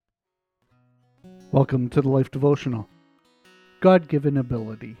Welcome to the Life Devotional. God-Given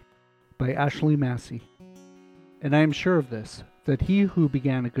Ability by Ashlea, Massie. And I am sure of this, that he who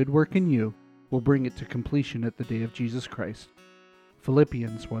began a good work in you will bring it to completion at the day of Jesus Christ.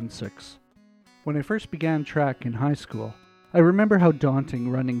 Philippians 1:6. When I first began track in high school, I remember how daunting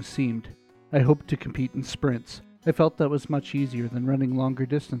running seemed. I hoped to compete in sprints. I felt that was much easier than running longer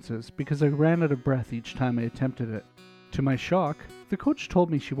distances because I ran out of breath each time I attempted it. To my shock, the coach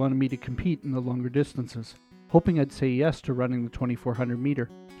told me she wanted me to compete in the longer distances, hoping I'd say yes to running the 2400 meter.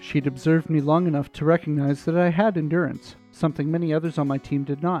 She'd observed me long enough to recognize that I had endurance, something many others on my team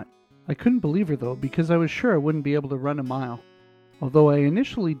did not. I couldn't believe her though, because I was sure I wouldn't be able to run a mile. Although I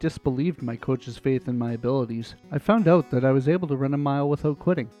initially disbelieved my coach's faith in my abilities, I found out that I was able to run a mile without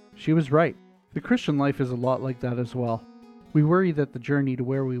quitting. She was right. The Christian life is a lot like that as well. We worry that the journey to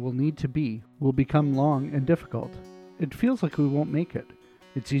where we will need to be will become long and difficult. It feels like we won't make it.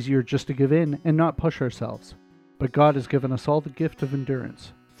 It's easier just to give in and not push ourselves. But God has given us all the gift of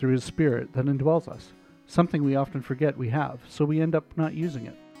endurance through His Spirit that indwells us, something we often forget we have, so we end up not using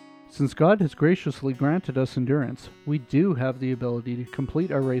it. Since God has graciously granted us endurance, we do have the ability to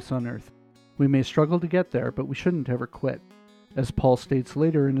complete our race on earth. We may struggle to get there, but we shouldn't ever quit. As Paul states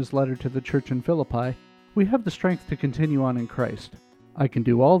later in his letter to the church in Philippi, we have the strength to continue on in Christ. I can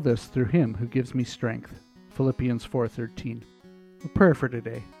do all this through Him who gives me strength. Philippians 4:13. A prayer for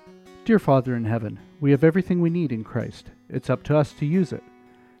today. Dear Father in heaven, we have everything we need in Christ. It's up to us to use it.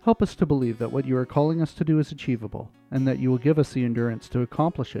 Help us to believe that what you are calling us to do is achievable, and that you will give us the endurance to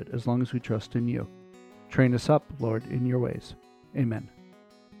accomplish it as long as we trust in you. Train us up, Lord, in your ways. Amen.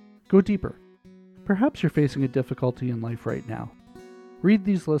 Go deeper. Perhaps you're facing a difficulty in life right now. Read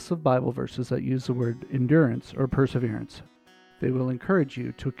these lists of Bible verses that use the word endurance or perseverance. They will encourage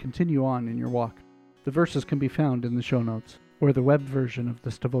you to continue on in your walk. The verses can be found in the show notes or the web version of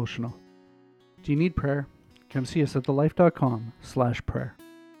this devotional. Do you need prayer? Come see us at thelife.com/prayer.